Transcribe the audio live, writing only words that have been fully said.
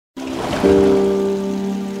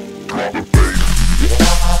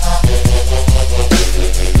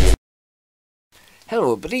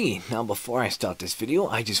Hello everybody, now before I start this video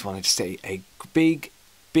I just wanted to say a big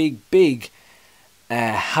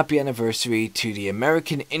happy anniversary to the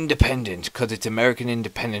American Independence, because it's American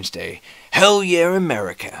Independence Day. Hell yeah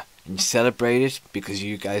America, and celebrate it because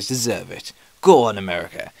you guys deserve it. Go on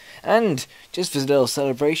America. And just for a little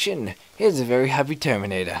celebration, here's a very happy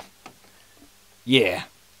Terminator. Yeah,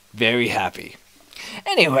 very happy.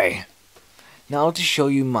 Anyway, now to show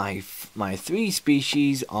you my three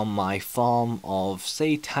species on my farm of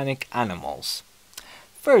satanic animals.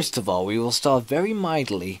 First of all, we will start very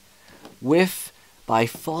mildly with by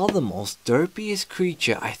far the most derpiest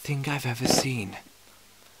creature I think I've ever seen.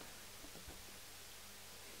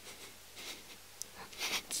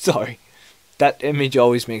 Sorry, that image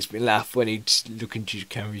always makes me laugh when he's looking to the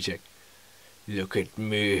camera. He's like, look at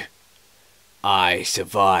me, I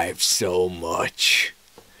survived so much.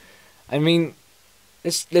 I mean,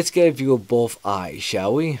 let's get a view of both eyes,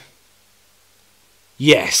 shall we?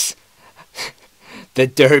 Yes! The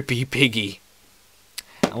derpy piggy.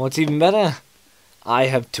 And what's even better, I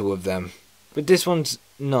have two of them. But this one's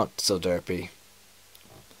not so derpy.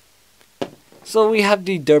 So we have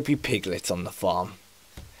the derpy piglets on the farm.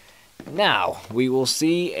 Now, we will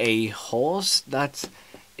see a horse that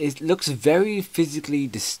looks very physically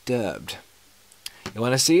disturbed. You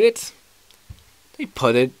want to see it? They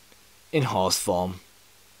put it in horse form.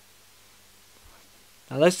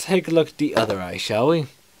 Now let's take a look at the other eye, shall we?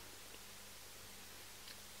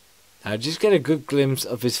 Now just get a good glimpse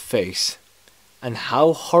of his face and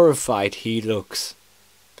how horrified he looks.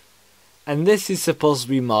 And this is supposed to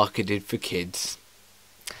be marketed for kids.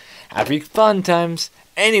 Happy fun times!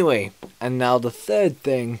 Anyway, and now the third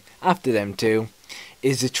thing after them two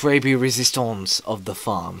is the Trebie Resistance of the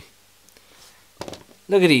farm.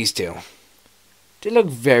 Look at these two. They look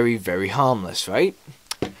very harmless, right?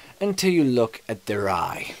 Until you look at their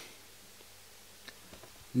eye.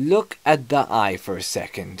 Look at the eye for a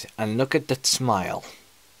second and look at that smile.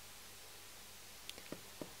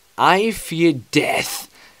 I fear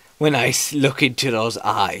death when I look into those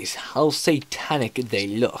eyes. How satanic they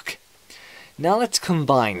look. Now let's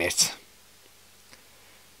combine it.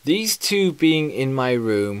 These two being in my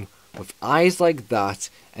room with eyes like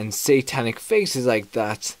that and satanic faces like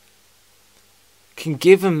that can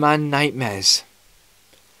give a man nightmares.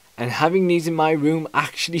 And having these in my room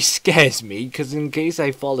actually scares me, because in case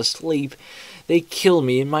I fall asleep, they kill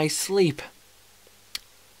me in my sleep.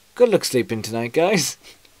 Good luck sleeping tonight, guys.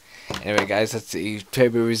 Anyway, guys, that's the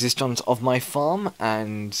Trebie Resistance of my farm,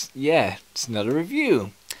 and yeah, it's another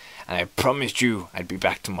review. And I promised you I'd be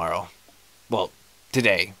back tomorrow. Well,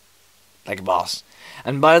 today. Like a boss.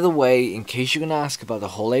 And by the way, in case you're going to ask about the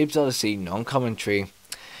whole Abe's Odyssey non-commentary,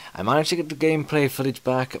 I managed to get the gameplay footage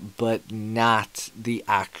back, but not the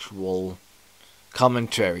actual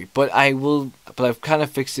commentary. But I've kind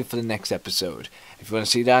of fixed it for the next episode. If you want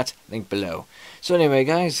to see that, link below. So anyway,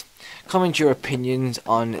 guys, comment your opinions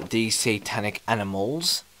on these satanic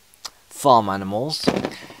animals, farm animals.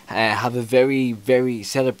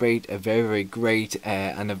 Celebrate a very great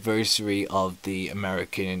anniversary of the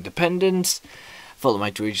American Independence. Follow my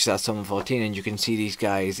Twitter @Summer14 and you can see these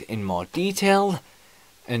guys in more detail.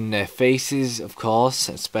 And their faces, of course,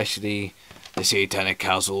 especially the satanic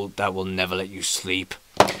castle that will never let you sleep.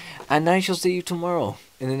 And I shall see you tomorrow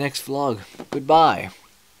in the next vlog. Goodbye.